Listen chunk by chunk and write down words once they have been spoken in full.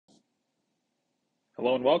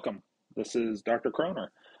Hello and welcome. This is Dr.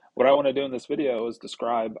 Kroner. What I want to do in this video is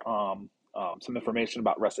describe some information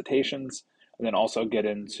about recitations and then also get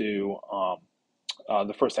into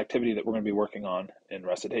the first activity that we're going to be working on in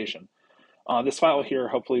recitation. This file here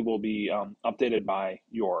hopefully will be updated by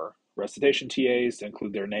your recitation TAs to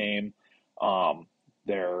include their name,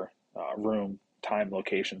 their room, time,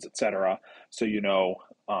 locations, etc. So you know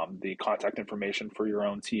the contact information for your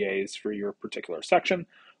own TAs for your particular section.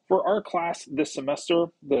 For our class this semester,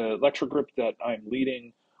 the lecture group that I'm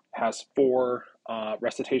leading has 4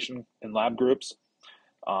 recitation and lab groups.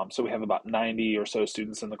 So we have about 90 or so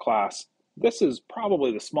students in the class. This is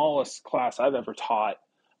probably the smallest class I've ever taught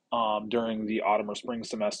during the autumn or spring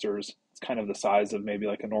semesters. It's kind of the size of maybe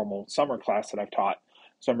like a normal summer class that I've taught.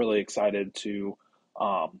 So I'm really excited to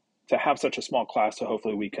have such a small class. So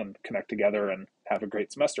hopefully we can connect together and have a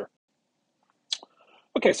great semester.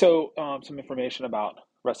 Okay, so some information about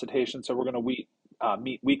recitation. So we're going to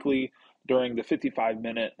meet weekly during the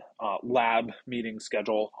 55-minute lab meeting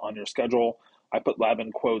schedule on your schedule. I put lab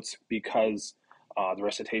in quotes because the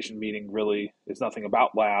recitation meeting really is nothing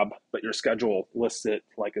about lab, but your schedule lists it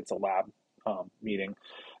like it's a lab meeting.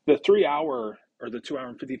 The 3-hour or the 2-hour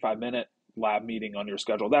and 55-minute lab meeting on your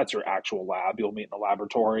schedule, that's your actual lab. You'll meet in the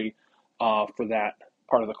laboratory for that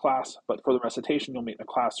part of the class, but for the recitation, you'll meet in a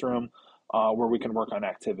classroom where we can work on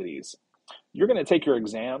activities. You're going to take your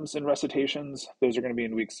exams in recitations. Those are going to be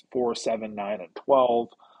in weeks 4, 7, 9, and 12.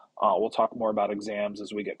 We'll talk more about exams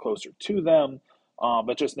as we get closer to them,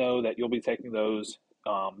 but just know that you'll be taking those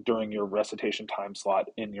during your recitation time slot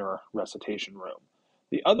in your recitation room.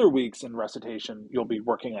 The other weeks in recitation, you'll be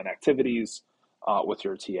working on activities with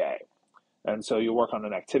your TA. And so you'll work on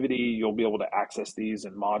an activity. You'll be able to access these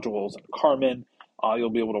in modules and Carmen. You'll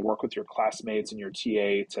be able to work with your classmates and your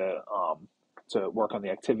TA to work on the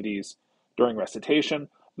activities during recitation.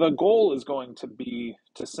 The goal is going to be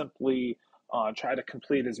to simply try to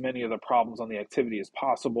complete as many of the problems on the activity as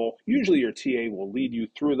possible. Usually your TA will lead you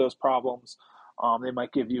through those problems. They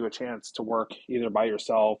might give you a chance to work either by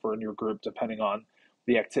yourself or in your group, depending on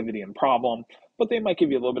the activity and problem, but they might give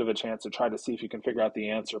you a little bit of a chance to try to see if you can figure out the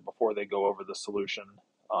answer before they go over the solution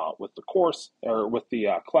with the course or with the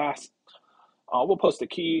class. We'll post a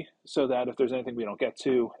key so that if there's anything we don't get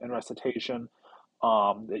to in recitation,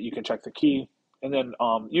 that you can check the key. And then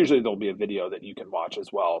usually there'll be a video that you can watch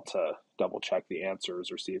as well to double check the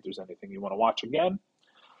answers or see if there's anything you want to watch again.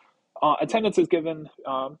 Attendance is given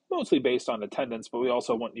mostly based on attendance, but we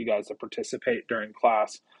also want you guys to participate during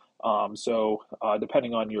class. So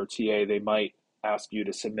depending on your TA, they might ask you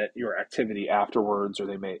to submit your activity afterwards, or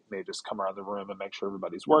they may just come around the room and make sure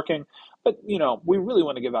everybody's working. But, you know, we really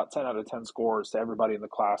want to give out 10 out of 10 scores to everybody in the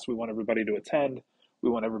class. We want everybody to attend. We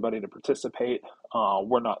want everybody to participate.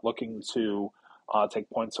 We're not looking to take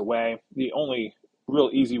points away. The only real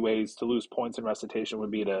easy ways to lose points in recitation would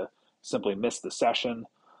be to simply miss the session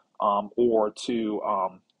or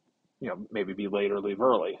to maybe be late or leave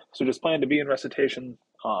early. So just plan to be in recitation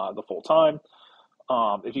the full time.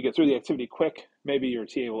 If you get through the activity quick, maybe your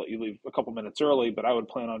TA will let you leave a couple minutes early, but I would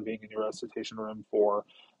plan on being in your recitation room for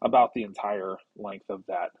about the entire length of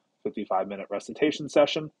that 55-minute recitation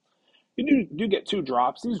session. You do get 2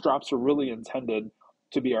 drops. These drops are really intended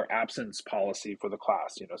to be our absence policy for the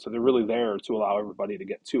class, so they're really there to allow everybody to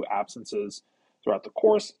get 2 absences throughout the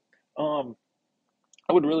course. I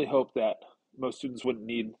would really hope that most students wouldn't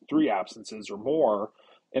need 3 absences or more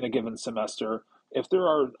in a given semester. If there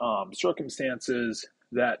are circumstances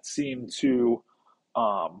that seem to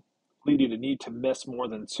lead you to need to miss more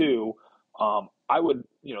than 2, I would,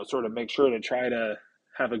 sort of make sure to try to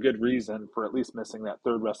have a good reason for at least missing that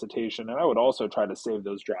 3rd recitation. And I would also try to save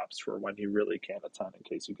those drops for when you really can't attend in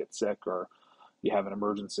case you get sick or you have an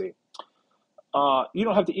emergency. You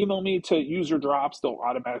don't have to email me to use your drops. They'll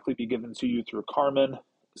automatically be given to you through Carmen.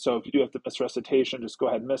 So if you do have to miss recitation, just go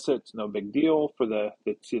ahead and miss it. It's no big deal. For the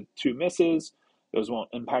 2 misses, those won't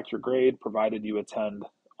impact your grade, provided you attend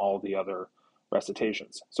all the other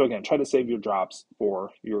recitations. So again, try to save your drops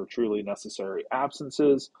for your truly necessary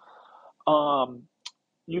absences.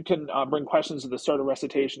 You can bring questions at the start of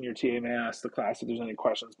recitation. Your TA may ask the class if there's any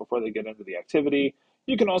questions before they get into the activity.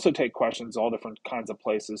 You can also take questions all different kinds of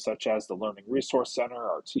places, such as the Learning Resource Center,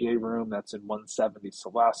 our TA room that's in 170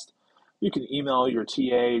 Celeste. You can email your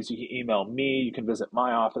TAs. You can email me. You can visit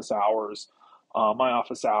my office hours. My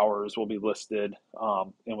office hours will be listed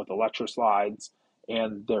in with the lecture slides,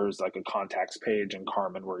 and there's like a contacts page in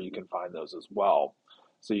Carmen where you can find those as well.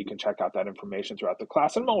 So you can check out that information throughout the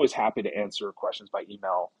class. I'm always happy to answer questions by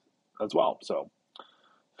email as well. So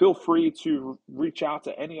feel free to reach out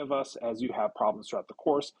to any of us as you have problems throughout the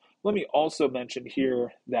course. Let me also mention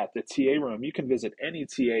here that the TA room, you can visit any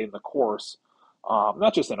TA in the course,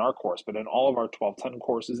 not just in our course, but in all of our 1210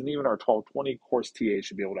 courses, and even our 1220 course TA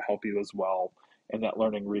should be able to help you as well in that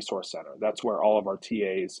Learning Resource Center. That's where all of our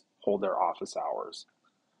TAs hold their office hours.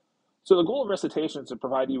 So the goal of recitation is to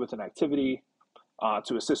provide you with an activity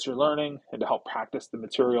to assist your learning and to help practice the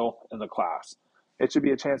material in the class. It should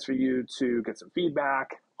be a chance for you to get some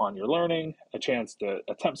feedback on your learning, a chance to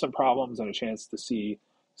attempt some problems, and a chance to see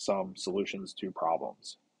some solutions to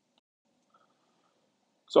problems.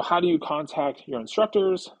 So how do you contact your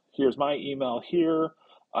instructors? Here's my email here.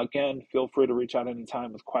 Again, feel free to reach out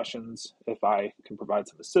anytime with questions if I can provide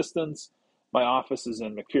some assistance. My office is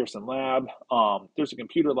in McPherson Lab. There's a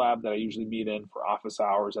computer lab that I usually meet in for office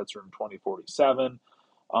hours. That's room 2047.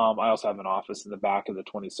 I also have an office in the back of the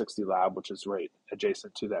 2060 lab, which is right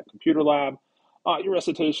adjacent to that computer lab. Your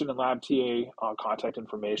recitation and lab TA contact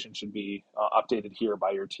information should be updated here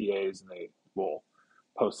by your TAs, and they will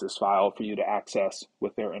post this file for you to access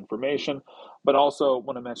with their information. But also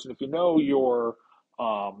want to mention, if you know your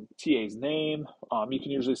TA's name, you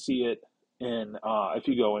can usually see it in, if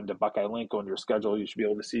you go into Buckeye Link on your schedule, you should be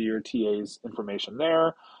able to see your TA's information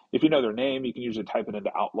there. If you know their name, you can usually type it into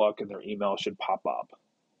Outlook and their email should pop up.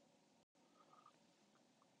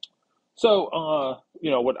 So,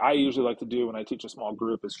 what I usually like to do when I teach a small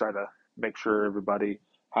group is try to make sure everybody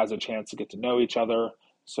has a chance to get to know each other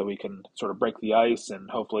so we can sort of break the ice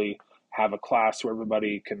and hopefully have a class where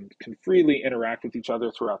everybody can freely interact with each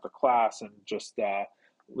other throughout the class and just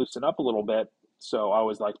loosen up a little bit. So I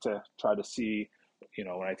always like to try to see,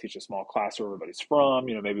 when I teach a small class where everybody's from,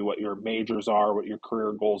 maybe what your majors are, what your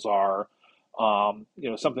career goals are.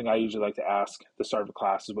 Something I usually like to ask at the start of a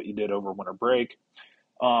class is what you did over winter break.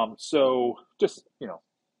 So just,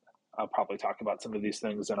 I'll probably talk about some of these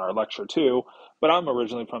things in our lecture too, but I'm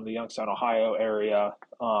originally from the Youngstown, Ohio area.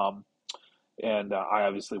 And I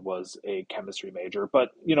obviously was a chemistry major, but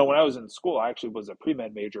when I was in school, I actually was a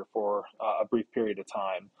pre-med major for a brief period of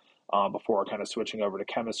time before kind of switching over to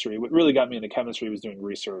chemistry. What really got me into chemistry was doing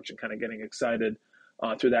research and kind of getting excited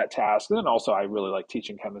through that task. And then also I really like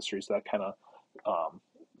teaching chemistry, so that kind of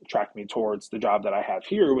tracked me towards the job that I have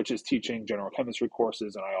here, which is teaching general chemistry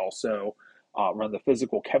courses. And I also run the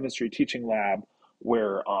physical chemistry teaching lab,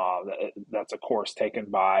 where that's a course taken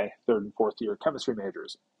by third and fourth year chemistry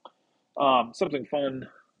majors. Something fun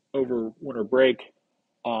over winter break.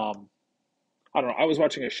 I don't know. I was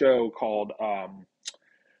watching a show called,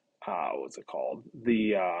 what's it called?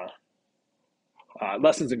 The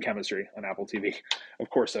Lessons in Chemistry on Apple TV. Of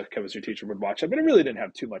course, a chemistry teacher would watch it, but it really didn't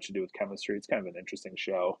have too much to do with chemistry. It's kind of an interesting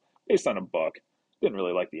show based on a book. Didn't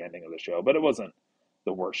really like the ending of the show, but it wasn't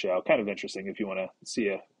the worst show. Kind of interesting if you want to see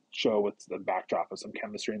a show with the backdrop of some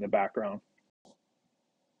chemistry in the background.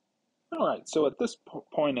 All right, so at this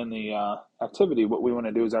point in the activity, what we want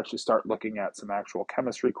to do is actually start looking at some actual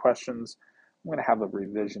chemistry questions. I'm going to have a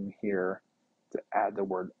revision here to add the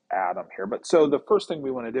word atom here. But so the first thing we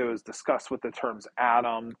want to do is discuss what the terms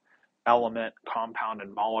atom, element, compound,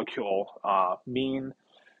 and molecule mean.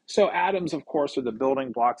 So atoms, of course, are the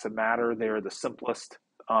building blocks of matter. They are the simplest,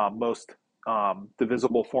 most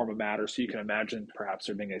divisible form of matter. So you can imagine perhaps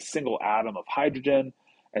there being a single atom of hydrogen,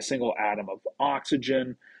 a single atom of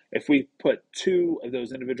oxygen. If we put two of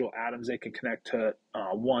those individual atoms, they can connect to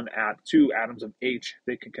two atoms of H,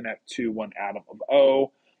 they can connect to one atom of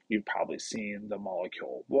O. You've probably seen the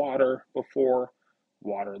molecule water before,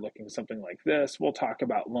 water looking something like this. We'll talk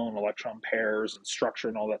about lone electron pairs and structure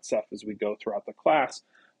and all that stuff as we go throughout the class.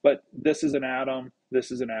 But this is an atom,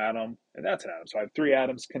 this is an atom, and that's an atom. So I have three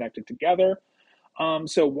atoms connected together.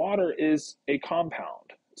 So water is a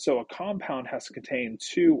compound. So a compound has to contain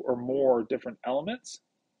two or more different elements.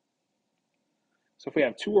 So if we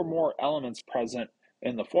have two or more elements present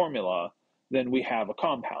in the formula, then we have a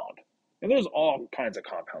compound. And there's all kinds of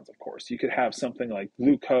compounds, of course. You could have something like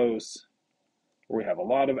glucose, where we have a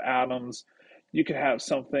lot of atoms. You could have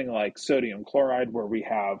something like sodium chloride, where we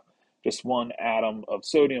have just one atom of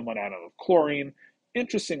sodium, one atom of chlorine.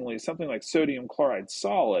 Interestingly, something like sodium chloride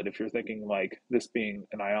solid, if you're thinking like this being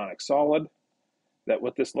an ionic solid, that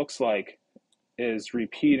what this looks like is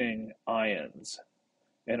repeating ions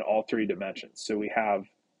in all three dimensions. So we have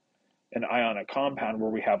an ionic compound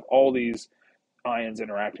where we have all these ions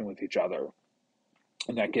interacting with each other.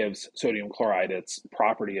 And that gives sodium chloride its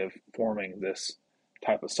property of forming this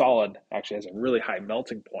type of solid. Actually has a really high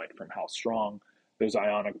melting point from how strong those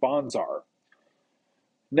ionic bonds are.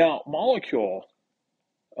 Now, a molecule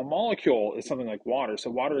is something like water. So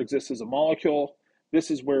water exists as a molecule. This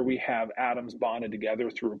is where we have atoms bonded together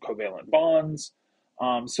through covalent bonds.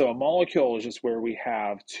 So a molecule is just where we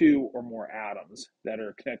have two or more atoms that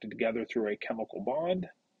are connected together through a chemical bond.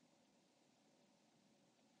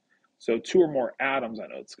 So two or more atoms, I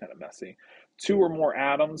know it's kind of messy. Two or more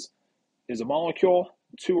atoms is a molecule.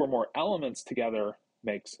 Two or more elements together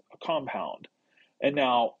makes a compound. And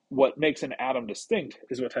now what makes an atom distinct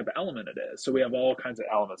is what type of element it is. So we have all kinds of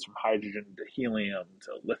elements from hydrogen to helium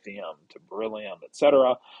to lithium to beryllium,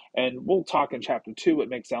 etc. And we'll talk in chapter 2 what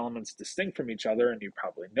makes elements distinct from each other, and you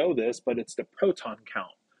probably know this, but it's the proton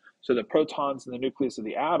count. So the protons in the nucleus of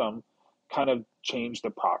the atom kind of change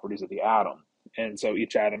the properties of the atom. And so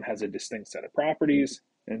each atom has a distinct set of properties.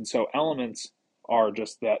 And so elements are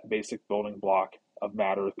just that basic building block of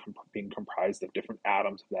matter being comprised of different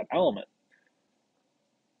atoms of that element.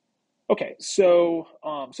 Okay, so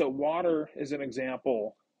water is an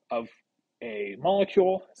example of a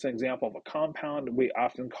molecule. It's an example of a compound. We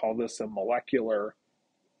often call this a molecular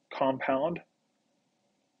compound.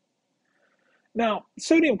 Now,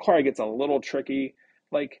 sodium chloride gets a little tricky.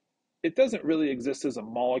 Like, it doesn't really exist as a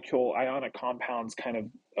molecule. Ionic compounds kind of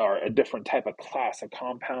are a different type of class of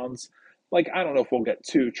compounds. Like, I don't know if we'll get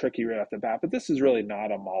too tricky right off the bat, but this is really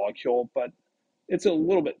not a molecule, but it's a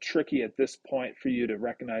little bit tricky at this point for you to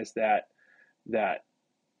recognize that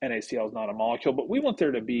NaCl is not a molecule, but we want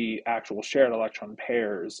there to be actual shared electron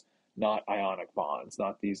pairs, not ionic bonds,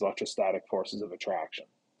 not these electrostatic forces of attraction.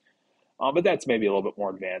 But that's maybe a little bit more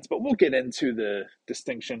advanced, but we'll get into the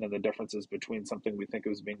distinction and the differences between something we think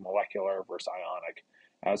of as being molecular versus ionic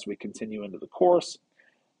as we continue into the course.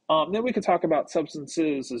 Then we can talk about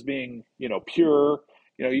substances as being, pure.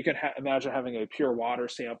 You can imagine having a pure water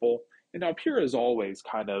sample. And now pure is always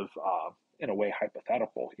kind of, in a way,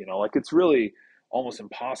 hypothetical. Like it's really almost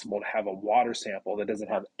impossible to have a water sample that doesn't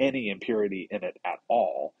have any impurity in it at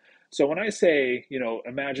all. So when I say,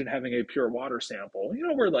 imagine having a pure water sample,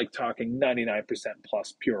 we're like talking 99%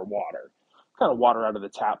 plus pure water. Kind of water out of the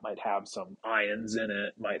tap might have some ions in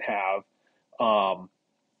it, might have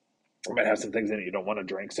some things in it you don't want to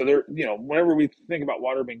drink. So there, whenever we think about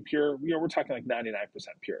water being pure, we're talking like 99%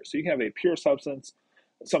 pure. So you can have a pure substance,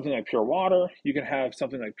 something like pure water. You can have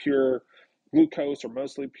something like pure glucose or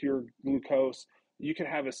mostly pure glucose. You can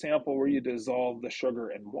have a sample where you dissolve the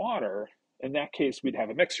sugar in water. In that case, we'd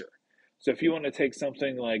have a mixture. So if you want to take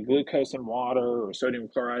something like glucose in water or sodium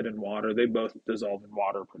chloride in water, they both dissolve in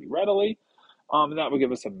water pretty readily. And that would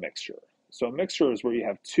give us a mixture. So a mixture is where you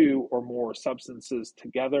have two or more substances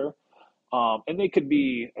together. And they could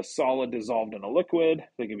be a solid dissolved in a liquid.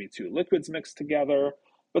 They could be two liquids mixed together.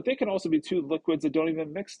 But they can also be two liquids that don't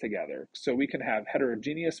even mix together. So we can have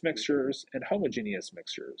heterogeneous mixtures and homogeneous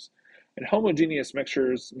mixtures. And homogeneous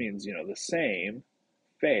mixtures means, the same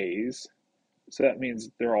phase. So that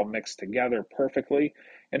means they're all mixed together perfectly.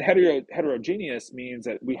 And heterogeneous means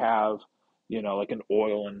that we have, like an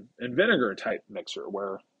oil and vinegar type mixture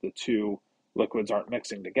where the two liquids aren't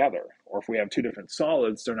mixing together. Or if we have two different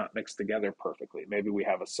solids, they're not mixed together perfectly. Maybe we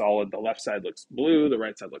have a solid, the left side looks blue, the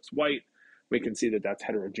right side looks white. We can see that that's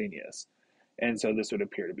heterogeneous. And so this would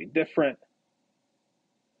appear to be different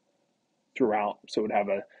throughout. So it would have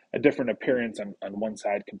a different appearance on one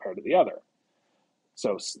side compared to the other.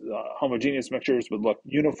 So homogeneous mixtures would look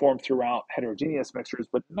uniform throughout. Heterogeneous mixtures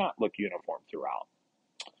would not look uniform throughout.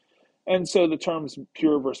 And so the terms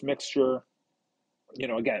pure versus mixture,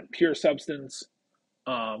 again, pure substance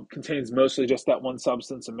contains mostly just that one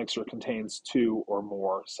substance. A mixture contains two or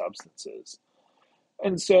more substances.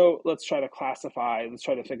 And so let's try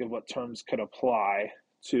to think of what terms could apply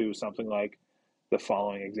to something like the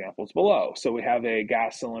following examples below. So we have a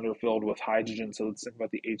gas cylinder filled with hydrogen. So let's think about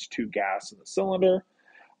the H2 gas in the cylinder.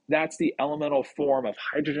 That's the elemental form of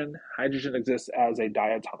hydrogen. Hydrogen exists as a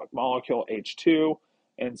diatomic molecule, H2.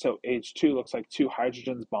 And so H2 looks like two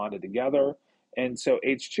hydrogens bonded together. And so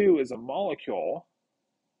H2 is a molecule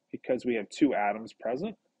because we have two atoms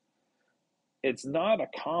present. It's not a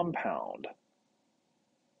compound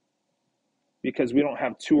because we don't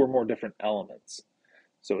have two or more different elements.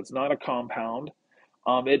 So it's not a compound.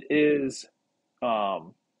 It is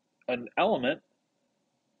an element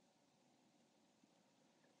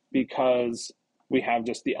because we have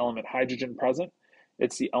just the element hydrogen present.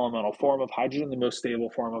 It's the elemental form of hydrogen. The most stable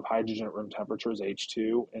form of hydrogen at room temperature is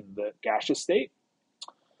H2 in the gaseous state.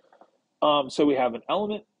 So we have an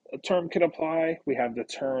element, a term can apply. We have the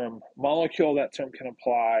term molecule, that term can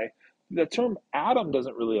apply. The term atom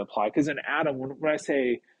doesn't really apply because an atom, when I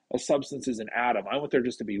say a substance is an atom, I want there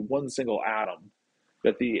just to be one single atom.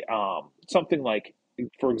 That the something like,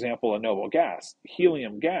 for example, a noble gas,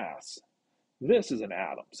 helium gas, this is an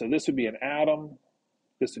atom. So this would be an atom,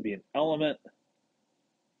 this would be an element,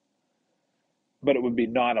 but it would be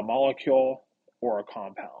not a molecule. or a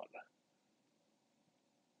compound.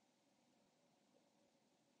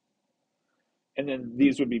 And then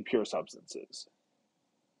these would be pure substances.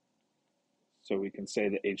 So we can say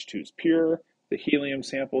that H2 is pure. The helium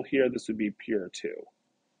sample here, this would be pure too.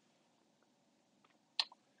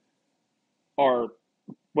 Or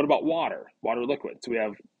what about water? Water liquid. So we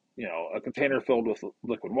have, a container filled with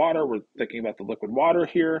liquid water. We're thinking about the liquid water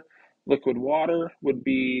here. Liquid water would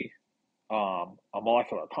be a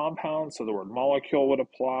molecular compound, so the word molecule would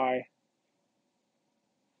apply.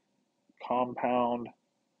 Compound.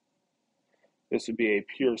 This would be a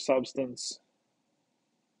pure substance.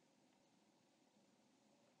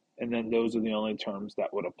 And then those are the only terms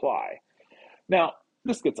that would apply. Now,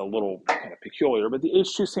 this gets a little kind of peculiar, but the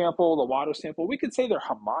H2 sample, the water sample, we could say they're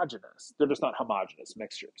homogeneous. They're just not homogeneous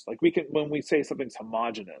mixtures. Like when we say something's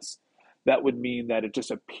homogeneous, that would mean that it just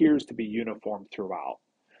appears to be uniform throughout.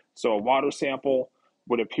 So a water sample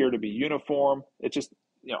would appear to be uniform. It just,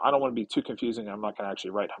 I don't want to be too confusing. I'm not going to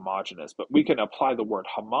actually write homogeneous, but we can apply the word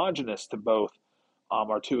homogeneous to both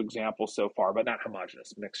our two examples so far, but not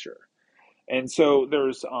homogeneous mixture. And so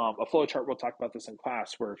there's a flow chart, we'll talk about this in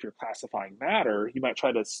class, where if you're classifying matter, you might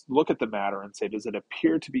try to look at the matter and say, does it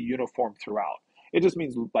appear to be uniform throughout? It just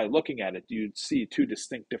means by looking at it, you'd see two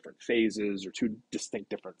distinct different phases or two distinct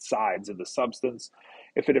different sides of the substance.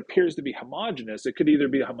 If it appears to be homogeneous, it could either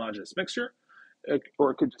be a homogeneous mixture,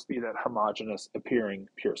 or it could just be that homogeneous appearing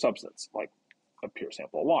pure substance, like a pure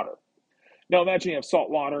sample of water. Now imagine you have salt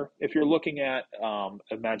water. If you're looking at,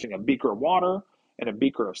 imagining a beaker of water and a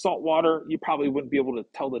beaker of salt water, you probably wouldn't be able to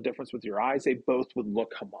tell the difference with your eyes. They both would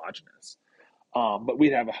look homogeneous. But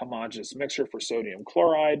we'd have a homogeneous mixture for sodium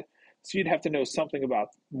chloride. So you'd have to know something about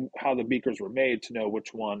how the beakers were made to know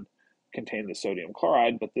which one contained the sodium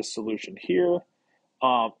chloride. But this solution here,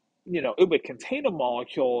 it would contain a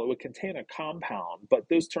molecule, it would contain a compound, but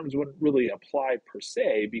those terms wouldn't really apply per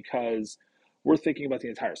se because we're thinking about the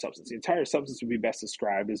entire substance. The entire substance would be best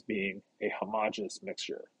described as being a homogeneous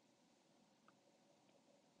mixture.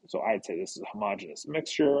 So I'd say this is a homogeneous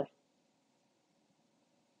mixture.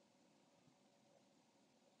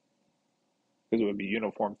 Because it would be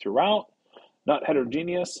uniform throughout, not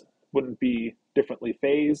heterogeneous, wouldn't be differently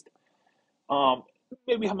phased.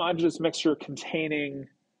 Maybe homogeneous mixture containing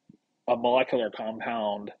a molecular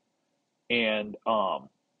compound, and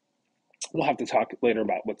we'll have to talk later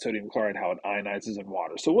about what sodium chloride, how it ionizes in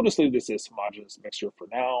water. So we'll just leave this as homogeneous mixture for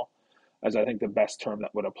now, as I think the best term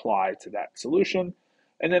that would apply to that solution.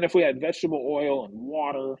 And then if we had vegetable oil and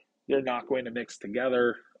water, they're not going to mix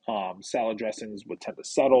together. Salad dressings would tend to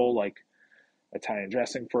settle, like Italian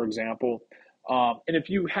dressing, for example. And if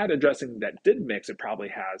you had a dressing that did mix, it probably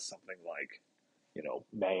has something like,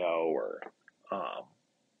 mayo or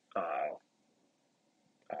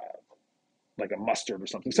like a mustard or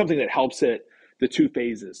something that helps the two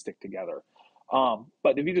phases stick together.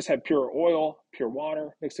 But if you just have pure oil, pure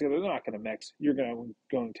water mixed together, they're not going to mix. You're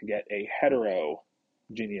going to get a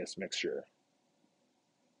heterogeneous mixture.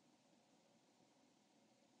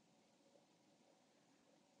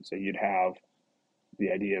 So you'd have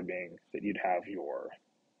the idea being that you'd have your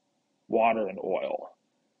water and oil.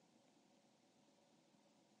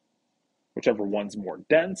 Whichever one's more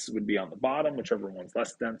dense would be on the bottom, whichever one's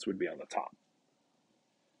less dense would be on the top.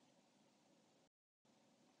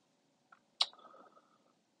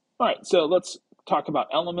 All right, so let's talk about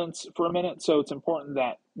elements for a minute. So it's important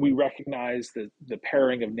that we recognize the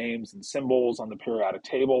pairing of names and symbols on the periodic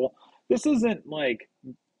table. This isn't like,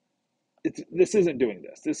 this isn't doing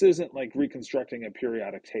this. This isn't like reconstructing a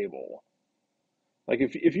periodic table. Like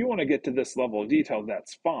if you want to get to this level of detail,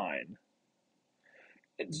 that's fine.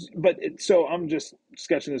 So I'm just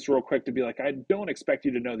sketching this real quick to be like, I don't expect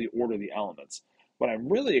you to know the order of the elements. What I'm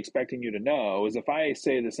really expecting you to know is if I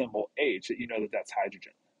say the symbol H, that you know that that's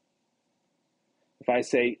hydrogen. If I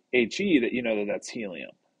say He, that you know that that's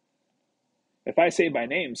helium. If I say by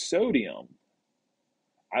name sodium,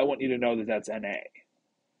 I want you to know that that's Na.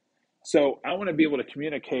 So I want to be able to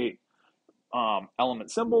communicate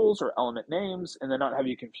element symbols or element names and then not have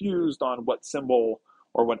you confused on what symbol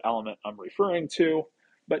or what element I'm referring to.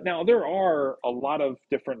 But now there are a lot of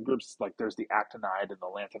different groups, like there's the actinide and the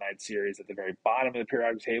lanthanide series at the very bottom of the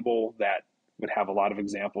periodic table that would have a lot of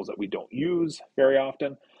examples that we don't use very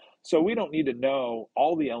often. So we don't need to know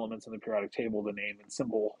all the elements in the periodic table, the name and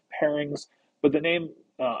symbol pairings, but the name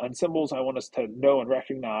and symbols I want us to know and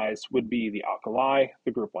recognize would be the alkali,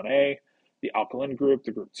 the group 1A, the alkaline group,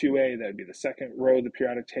 the group 2A, that would be the second row of the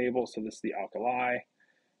periodic table. So this is the alkali,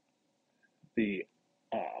 the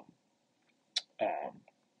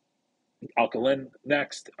alkaline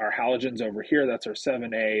next, our halogens over here, that's our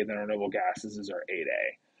 7A, and then our noble gases is our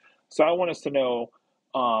 8A. So I want us to know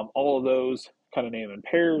all of those kind of name in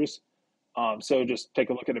pairs. So just take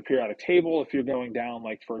a look at a periodic table. If you're going down,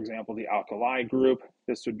 like for example, the alkali group,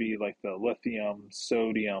 this would be like the lithium,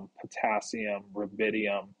 sodium, potassium,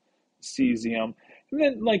 rubidium, cesium, and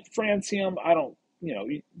then like francium. I don't,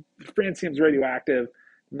 francium's radioactive.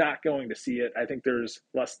 Not going to see it. I think there's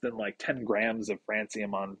less than like 10 grams of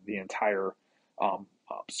francium on the entire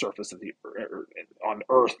surface of the on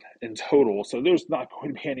Earth in total. So there's not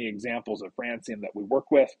going to be any examples of francium that we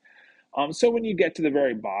work with. So when you get to the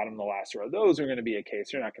very bottom, the last row, those are going to be a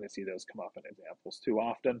case. You're not going to see those come up in examples too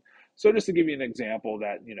often. So just to give you an example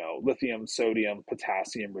that, lithium, sodium,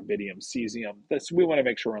 potassium, rubidium, cesium, we want to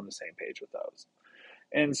make sure we're on the same page with those.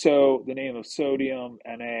 And so the name of sodium,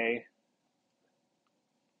 Na,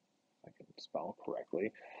 I can spell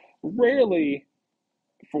correctly, rarely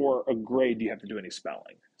for a grade do you have to do any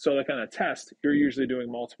spelling. So like on a test, you're usually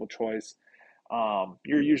doing multiple choice.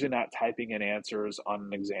 You're usually not typing in answers on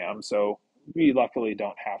an exam, so we luckily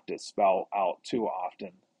don't have to spell out too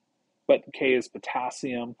often. But K is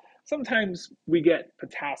potassium. Sometimes we get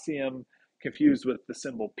potassium confused with the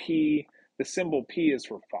symbol P. The symbol P is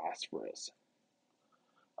for phosphorus.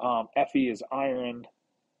 Fe is iron.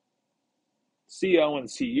 Co and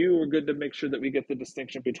Cu are good to make sure that we get the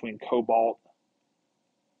distinction between cobalt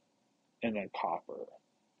and then copper.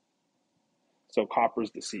 So copper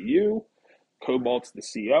is the Cu. Cobalt's the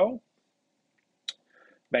Co.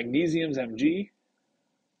 Magnesium's Mg.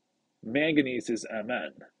 Manganese is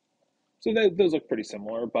Mn. So those look pretty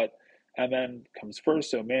similar, but Mn comes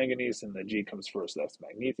first, so manganese, and the G comes first. That's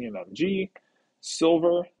magnesium, Mg.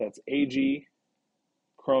 Silver, that's Ag.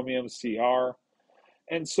 Chromium, Cr.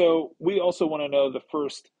 And so we also want to know the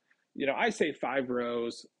first, I say 5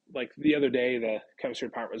 rows. Like the other day, the chemistry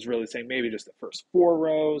department was really saying maybe just the first 4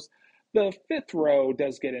 rows. The 5th row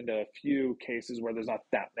does get into a few cases where there's not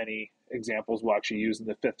that many examples we'll actually use in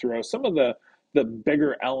the 5th row. Some of the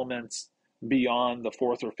bigger elements beyond the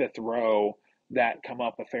 4th or 5th row that come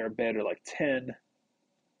up a fair bit are like tin,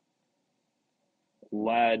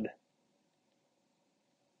 lead,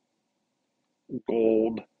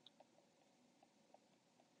 gold,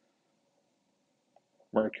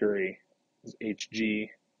 mercury is Hg.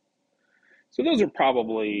 So those are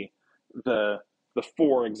probably the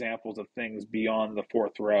 4 examples of things beyond the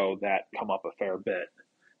 4th row that come up a fair bit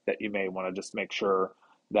that you may want to just make sure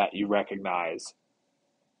that you recognize.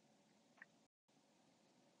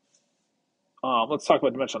 Let's talk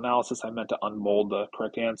about dimensional analysis. I meant to unbold the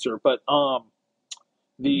correct answer, but how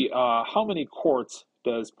many quarts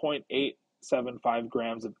does 0.875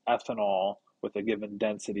 grams of ethanol with a given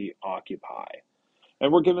density occupy?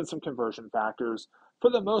 And we're given some conversion factors. For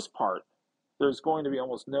the most part, there's going to be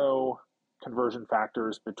almost no conversion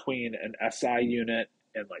factors between an SI unit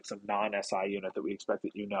and like some non-SI unit that we expect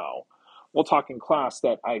that We'll talk in class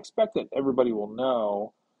that I expect that everybody will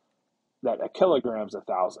know that a kilogram is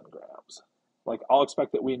 1,000 grams. Like I'll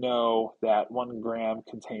expect that we know that 1 gram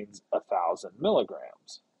contains 1,000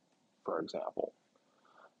 milligrams, for example.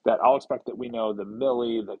 That I'll expect that we know the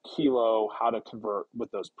milli, the kilo, how to convert with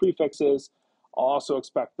those prefixes. I'll also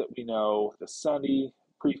expect that we know the centi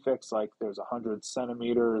prefix, like there's 100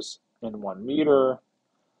 centimeters in 1 meter.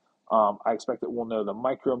 I expect that we'll know the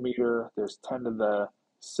micrometer. There's 10 to the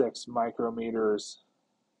 6 micrometers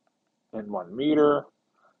in 1 meter.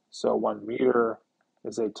 So 1 meter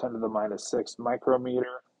is a 10 to the minus 6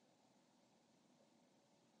 micrometer.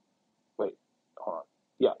 Wait, hold on.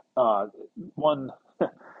 Yeah,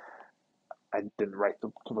 I didn't write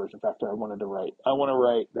the conversion factor I want to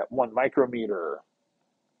write that 1 micrometer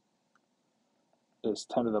is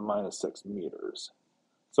 10 to the minus 6 meters.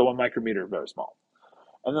 So 1 micrometer is very small.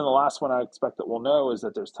 And then the last one I expect that we'll know is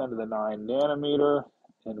that there's 10 to the 9 nanometer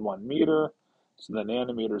in 1 meter. So the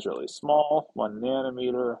nanometer is really small. 1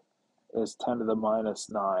 nanometer is 10 to the minus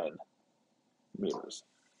 9 meters.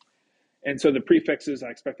 And so the prefixes I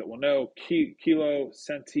expect that we'll know: kilo,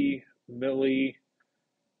 centi, milli,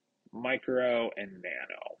 micro, and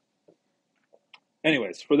nano.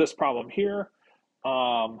 Anyways, for this problem here,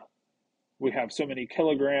 we have so many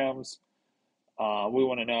kilograms. We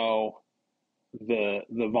want to know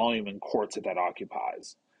the volume in quarts that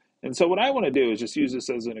occupies. And so what I want to do is just use this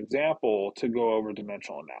as an example to go over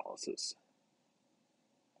dimensional analysis.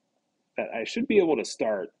 That I should be able to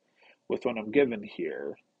start with what I'm given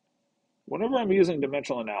here. Whenever I'm using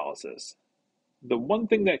dimensional analysis, the one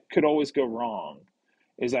thing that could always go wrong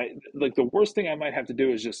is the worst thing I might have to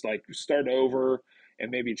do is just like start over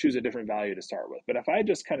and maybe choose a different value to start with. But if I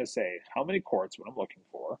just kind of say how many quarts, what I'm looking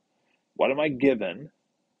for, what am I given?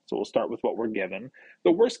 So we'll start with what we're given.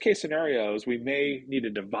 The worst case scenario is we may need to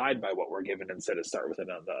divide by what we're given instead of start with it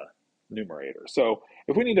numerator. So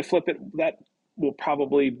if we need to flip it, that will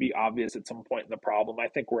probably be obvious at some point in the problem. I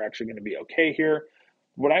think we're actually going to be okay here.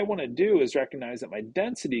 What I want to do is recognize that my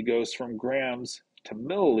density goes from grams to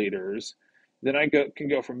milliliters. Then I can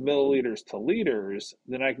go from milliliters to liters.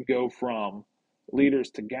 Then I can go from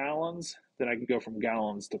liters to gallons. Then I can go from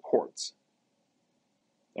gallons to quarts.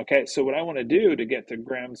 Okay, so what I want to do to get to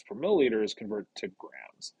grams per milliliter is convert to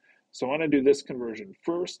grams. So I want to do this conversion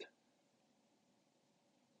first.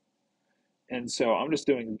 And so I'm just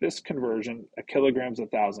doing this conversion, a kilogram's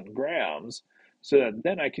 1,000 grams, so that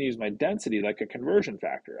then I can use my density like a conversion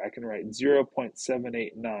factor. I can write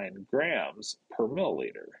 0.789 grams per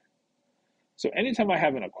milliliter. So anytime I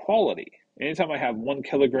have an equality, anytime I have 1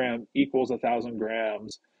 kilogram equals 1,000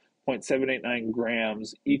 grams, 0.789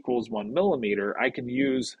 grams equals 1 millimeter, I can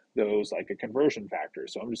use those like a conversion factor.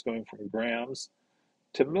 So I'm just going from grams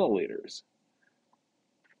to milliliters.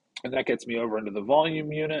 And that gets me over into the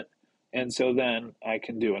volume unit. And so then I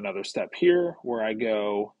can do another step here where I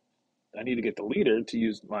go, I need to get the liter to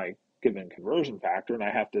use my given conversion factor, and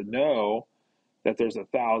I have to know that there's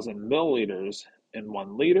 1,000 milliliters in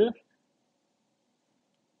 1 liter,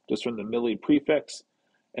 just from the milli prefix.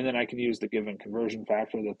 And then I can use the given conversion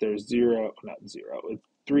factor that there's it's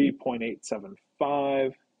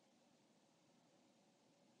 3.875.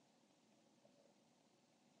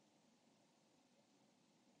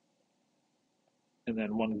 And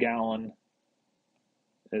then 1 gallon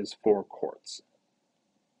is 4 quarts.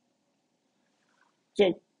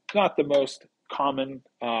 So not the most common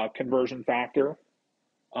conversion factor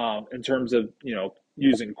in terms of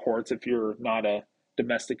using quarts. If you're not a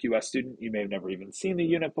domestic U.S. student, you may have never even seen the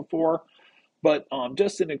unit before. But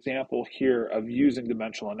just an example here of using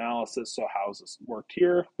dimensional analysis. So how's this worked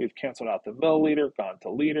here? We've canceled out the milliliter, gone to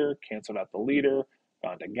liter, canceled out the liter,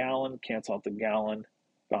 gone to gallon, canceled out the gallon,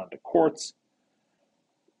 gone to quarts.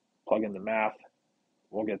 Plug in the math,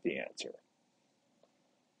 we'll get the answer.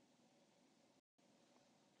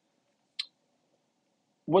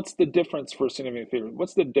 What's the difference for significant figure?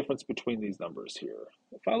 What's the difference between these numbers here?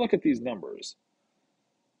 If I look at these numbers,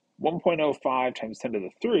 1.05 times 10 to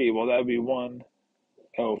the 3, well, that would be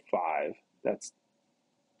 105. That's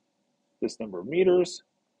this number of meters.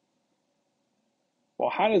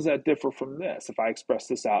 Well, how does that differ from this? If I express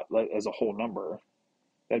this out as a whole number,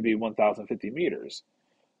 that'd be 1,050 meters.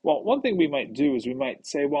 Well, one thing we might do is we might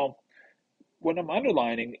say, well, what I'm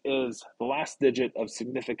underlining is the last digit of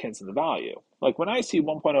significance in the value. Like when I see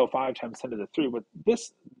 1.05 times 10 to the 3, with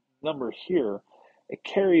this number here, it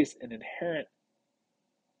carries an inherent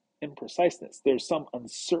impreciseness. There's some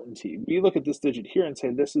uncertainty. We look at this digit here and say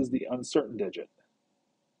this is the uncertain digit.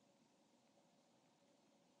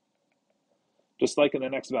 Just like in the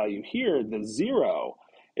next value here, the 0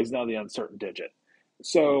 is now the uncertain digit.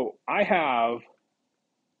 So I have,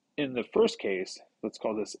 in the first case, let's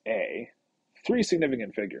call this A, 3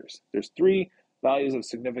 significant figures. There's 3 values of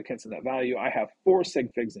significance in that value. I have 4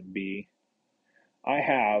 sig figs in B. I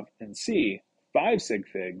have in C 5 sig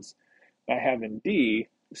figs. I have in D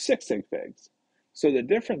 6 sig figs. So the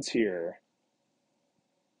difference here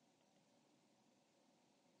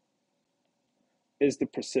is the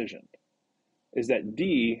precision, is that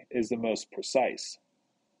D is the most precise.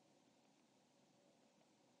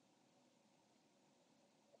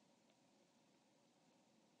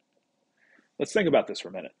 Let's think about this for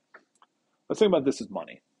a minute. Let's think about this as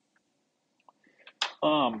money.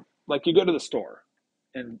 Like you go to the store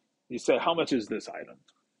and you say, how much is this item?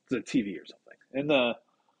 It's a TV or something.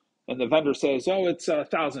 And the vendor says, oh, it's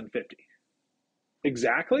 1,050.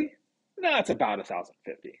 Exactly? No, it's about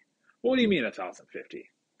 1,050. What do you mean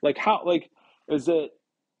 1,050? Like how, like, is it,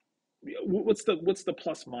 what's the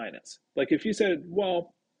plus minus? Like if you said,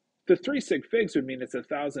 well, the 3 sig figs would mean it's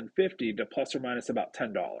 1,050 to plus or minus about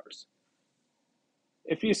 $10.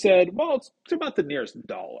 If you said, well, it's about the nearest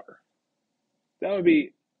dollar, that would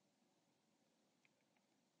be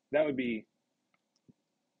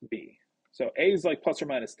B. So A is like plus or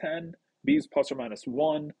minus 10, B is plus or minus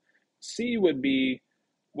 1, C would be,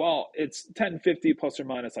 well, it's 10.50 plus or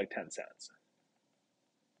minus like 10 cents.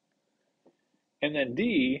 And then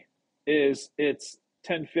D is it's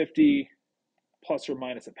 10.50 plus or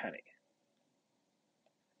minus a penny.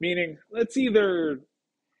 Meaning it's either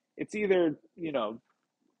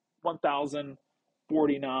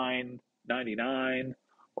 1,049.99,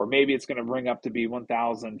 or maybe it's going to bring up to be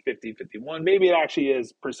 1,050.51. Maybe it actually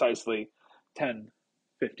is precisely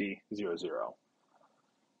 10.50.00.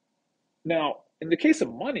 Now, in the case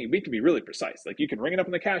of money, we can be really precise. Like you can ring it up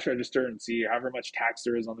in the cash register and see however much tax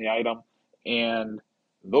there is on the item, and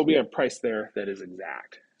there'll be a price there that is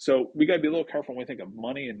exact. So we got to be a little careful when we think of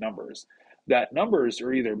money and numbers. that numbers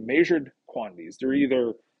are either measured quantities, they're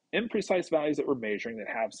either imprecise values that we're measuring that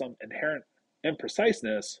have some inherent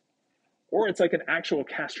impreciseness, or it's like an actual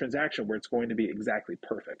cash transaction where it's going to be exactly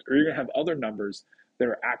perfect. Or you're going to have other numbers that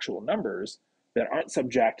are actual numbers that aren't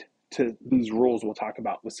subject to these rules we'll talk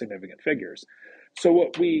about with significant figures. So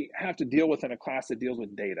what we have to deal with in a class that deals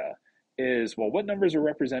with data is, well, what numbers are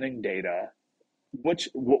representing data?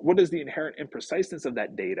 What is the inherent impreciseness of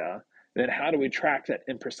that data? Then how do we track that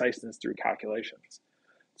impreciseness through calculations?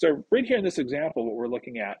 So right here in this example, what we're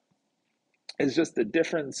looking at is just the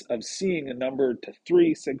difference of seeing a number to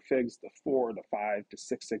 3 sig figs, to 4, to 5, to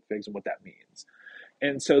 6 sig figs, and what that means.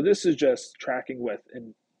 And so this is just tracking with a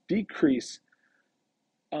decrease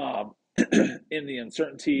in the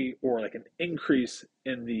uncertainty, or like an increase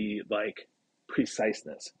in the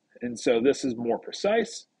preciseness. And so this is more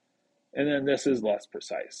precise, and then this is less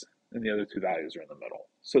precise, and the other two values are in the middle.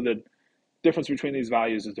 So the difference between these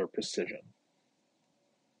values is their precision.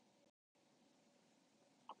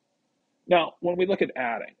 Now, when we look at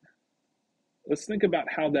adding, let's think about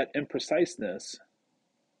how that impreciseness,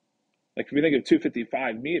 like if we think of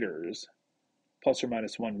 255 meters, plus or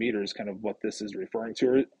minus 1 meter is kind of what this is referring to,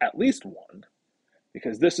 or at least 1,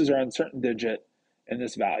 because this is our uncertain digit and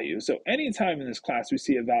this value. So anytime in this class we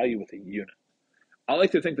see a value with a unit, I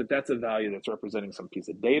like to think that that's a value that's representing some piece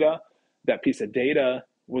of data. That piece of data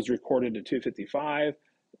was recorded to 255.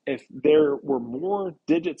 If there were more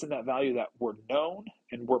digits in that value that were known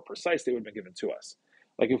and were precise, they would have been given to us.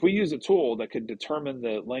 Like if we use a tool that could determine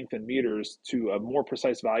the length in meters to a more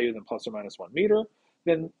precise value than plus or minus 1 meter,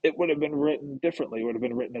 then it would have been written differently. It would have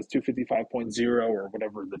been written as 255.0 or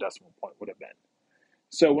whatever the decimal point would have been.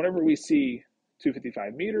 So whenever we see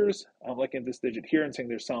 255 meters, I'm looking at this digit here and saying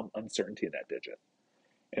there's some uncertainty in that digit.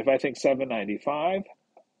 If I think 795,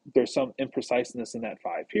 there's some impreciseness in that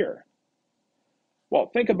 5 here. Well,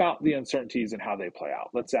 think about the uncertainties and how they play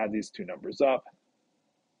out. Let's add these two numbers up.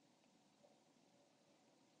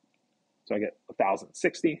 So I get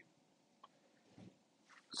 1,060.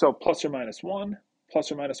 So plus or minus 1, plus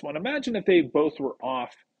or minus 1. Imagine if they both were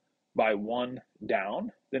off by 1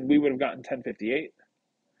 down, then we would have gotten 1058.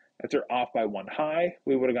 If they're off by 1 high,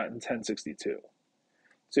 we would have gotten 1062.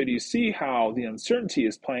 So do you see how the uncertainty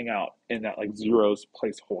is playing out in that like zeros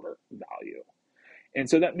placeholder value? And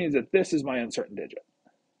so that means that this is my uncertain digit.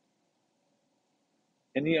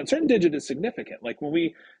 And the uncertain digit is significant. Like when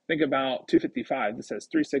we think about 255, this has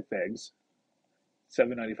 3 sig figs.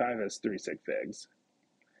 795 has 3 sig figs.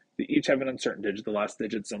 They each have an uncertain digit. The last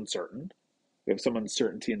digit's uncertain. We have some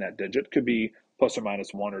uncertainty in that digit. Could be plus or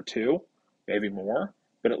minus 1 or 2, maybe more,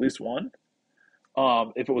 but at least 1.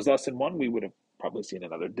 If it was less than 1, we would have probably seen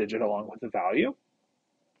another digit along with the value.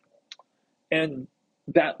 And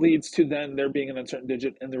that leads to then there being an uncertain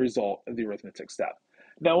digit in the result of the arithmetic step.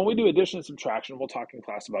 Now, when we do addition and subtraction, we'll talk in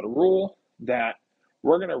class about a rule that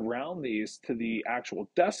we're going to round these to the actual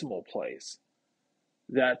decimal place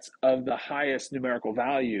that's of the highest numerical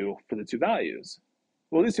value for the two values.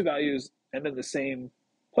 Well, these two values end in the same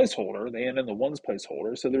placeholder. They end in the ones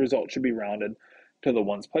placeholder, so the result should be rounded to the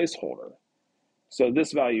ones placeholder. So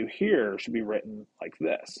this value here should be written like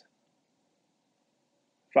this.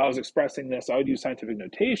 If I was expressing this, I would use scientific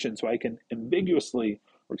notation so I can unambiguously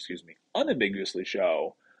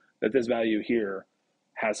show that this value here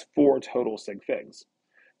has 4 total sig figs.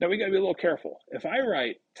 Now we gotta be a little careful. If I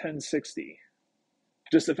write 1060,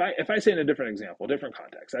 just if I say in a different example, different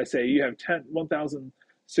context, I say you have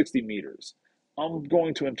 1,060 meters, I'm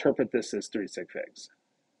going to interpret this as 3 sig figs.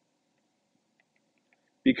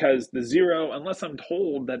 Because the 0, unless I'm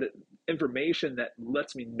told that information that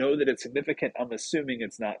lets me know that it's significant, I'm assuming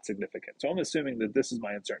it's not significant. So I'm assuming that this is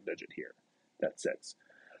my uncertain digit here, that's 6.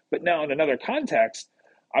 But now in another context,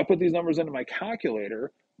 I put these numbers into my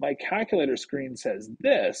calculator. My calculator screen says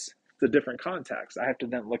this. It's a different context. I have to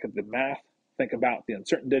then look at the math, think about the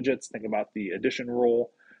uncertain digits, think about the addition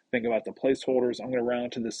rule, think about the placeholders. I'm going to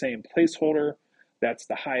round to the same placeholder. That's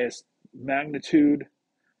the highest magnitude.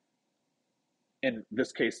 In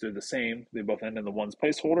this case, they're the same. They both end in the ones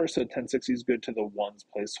placeholder, so 1060 is good to the ones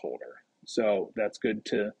placeholder. So that's good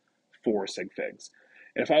to 4 sig figs.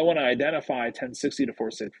 And if I want to identify 1060 to 4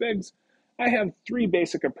 sig figs, I have 3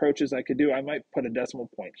 basic approaches I could do. I might put a decimal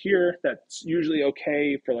point here. That's usually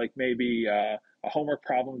okay for like maybe a homework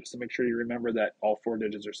problem, just to make sure you remember that all 4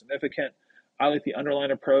 digits are significant. I like the underline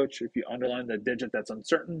approach. If you underline the digit that's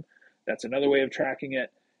uncertain, that's another way of tracking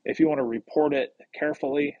it. If you want to report it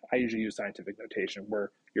carefully, I usually use scientific notation where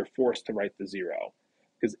you're forced to write the 0.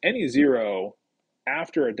 Because any 0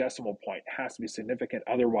 after a decimal point has to be significant,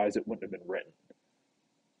 otherwise it wouldn't have been written.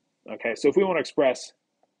 Okay, so if we want to express,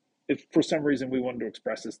 if for some reason we wanted to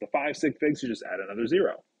express this to 5 sig figs, you just add another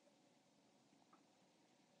 0.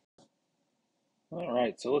 All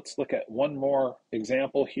right, so let's look at one more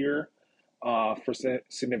example here for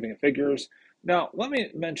significant figures. Now, let me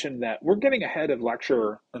mention that we're getting ahead of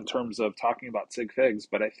lecture in terms of talking about sig figs,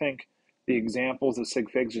 but I think the examples of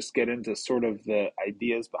sig figs just get into sort of the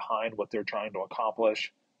ideas behind what they're trying to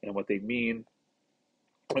accomplish and what they mean.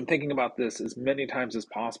 And thinking about this as many times as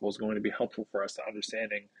possible is going to be helpful for us to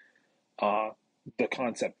understanding the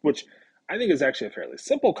concept, which I think is actually a fairly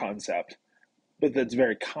simple concept, but that's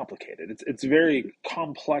very complicated. It's very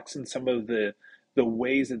complex in some of the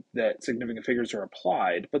ways that significant figures are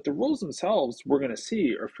applied, but the rules themselves we're going to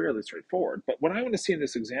see are fairly straightforward. But what I want to see in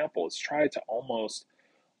this example is try to almost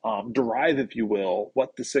derive, if you will,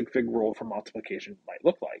 what the sig fig rule for multiplication might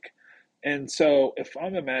look like. And so if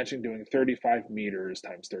I'm imagining doing 35 meters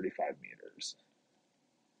times 35 meters,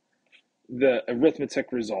 the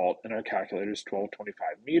arithmetic result in our calculator is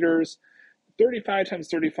 1225 meters. 35 times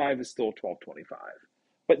 35 is still 1225.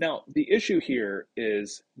 But now the issue here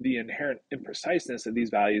is the inherent impreciseness of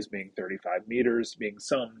these values being 35 meters, being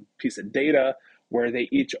some piece of data where they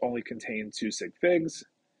each only contain 2 sig figs,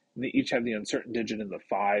 and they each have the uncertain digit in the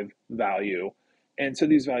 5 value. And so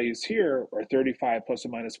these values here are 35 plus or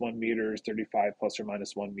minus 1 meters, 35 plus or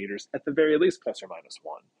minus 1 meters, at the very least plus or minus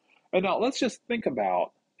 1. And now let's just think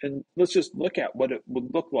about, and let's just look at what it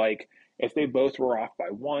would look like if they both were off by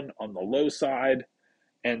 1 on the low side.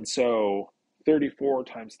 And so 34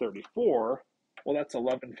 times 34, well, that's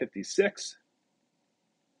 1156.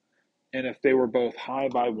 And if they were both high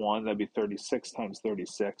by 1, that'd be 36 times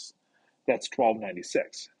 36. That's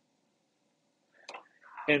 1296.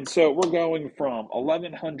 And so we're going from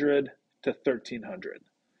 1100 to 1300.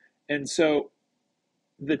 And so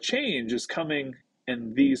the change is coming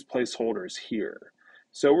in these placeholders here.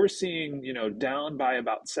 So we're seeing, down by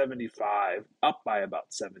about 75, up by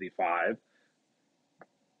about 75.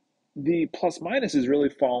 The plus minus is really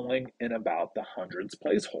falling in about the hundreds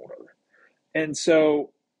placeholder. And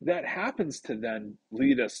so that happens to then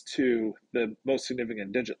lead us to the most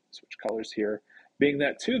significant digit, switch colors here, being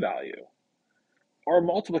that 2 value. Our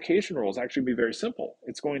multiplication rule is actually be very simple.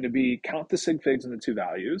 It's going to be count the sig figs in the 2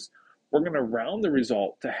 values. We're going to round the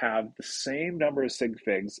result to have the same number of sig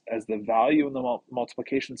figs as the value in the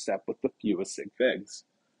multiplication step with the fewest sig figs.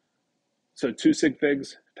 So 2 sig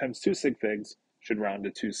figs times 2 sig figs should round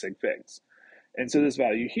to 2 sig figs. And so this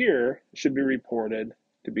value here should be reported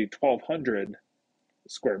to be 1200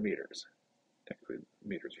 square meters. Technically,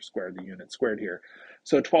 meters are squared, the unit squared here.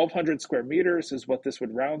 So 1200 square meters is what this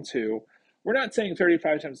would round to. We're not saying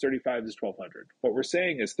 35 times 35 is 1200. What we're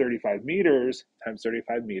saying is 35 meters times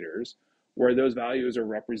 35 meters, where those values are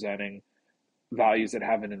representing values that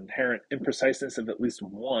have an inherent impreciseness of at least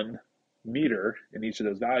 1 meter in each of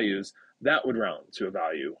those values. That would round to a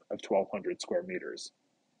value of 1200 square meters.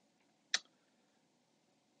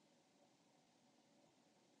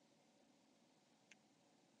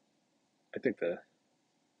 I think the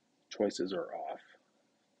choices are off.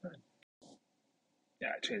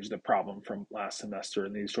 Yeah, I changed the problem from last semester,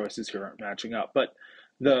 and these choices here aren't matching up. But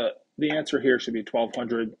the answer here should be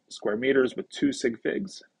 1200 square meters with 2 sig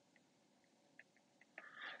figs.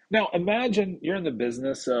 Now, imagine you're in the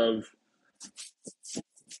business of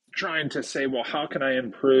trying to say, well, how can I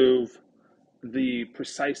improve the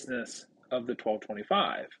preciseness of the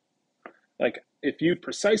 1225? Like, if you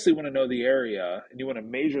precisely want to know the area and you want to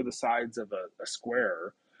measure the sides of a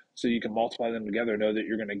square so you can multiply them together, know that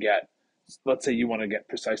you're going to get, let's say you want to get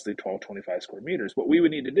precisely 1225 square meters. What we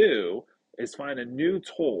would need to do is find a new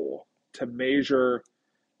tool to measure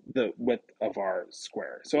the width of our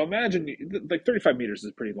square. So imagine, like 35 meters is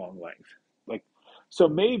a pretty long length. So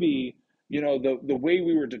maybe, the way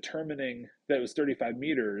we were determining that it was 35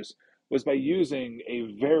 meters was by using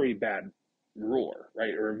a very bad ruler,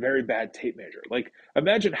 right? Or a very bad tape measure. Like,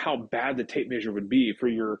 imagine how bad the tape measure would be for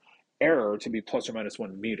your error to be plus or minus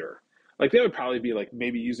 1 meter. Like, that would probably be like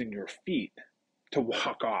maybe using your feet to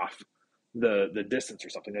walk off the distance or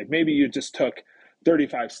something. Like, maybe you just took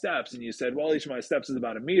 35 steps and you said, well, each of my steps is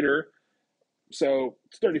about 1 meter, so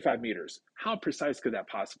it's 35 meters. How precise could that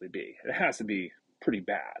possibly be? It has to be pretty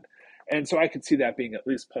bad. And so I could see that being at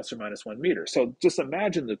least plus or minus 1 meter. So just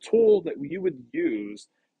imagine the tool that you would use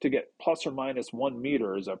to get plus or minus 1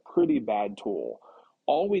 meter is a pretty bad tool.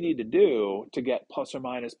 All we need to do to get plus or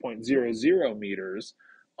minus 0.00 meters,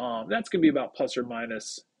 that's going to be about plus or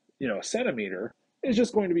minus, a centimeter, is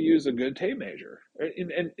just going to be use a good tape measure.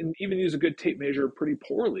 And even use a good tape measure pretty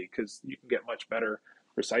poorly, because you can get much better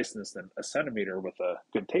preciseness than a centimeter with a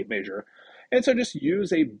good tape measure. And so just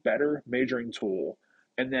use a better measuring tool.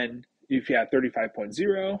 And then if you have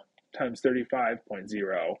 35.0, times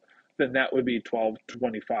 35.0, then that would be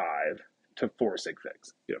 1225 to 4 sig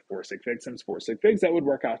figs. 4 sig figs times 4 sig figs, that would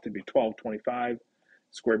work out to be 1225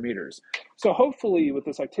 square meters. So hopefully what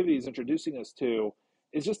this activity is introducing us to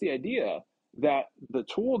is just the idea that the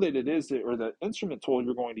tool that it is, or the instrument tool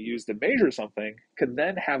you're going to use to measure something, can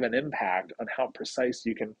then have an impact on how precise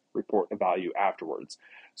you can report a value afterwards.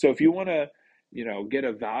 So if you want to, get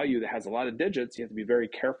a value that has a lot of digits, you have to be very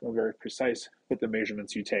careful and very precise with the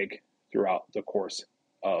measurements you take throughout the course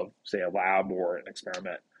of, say, a lab or an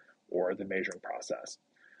experiment or the measuring process.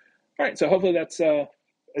 All right, so hopefully that's a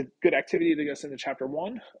good activity to get us into chapter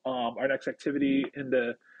 1. Our next activity in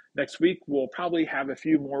the next week, we'll probably have a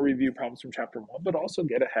few more review problems from chapter 1, but also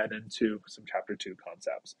get ahead into some chapter 2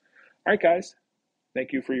 concepts. All right, guys,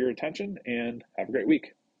 thank you for your attention and have a great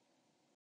week.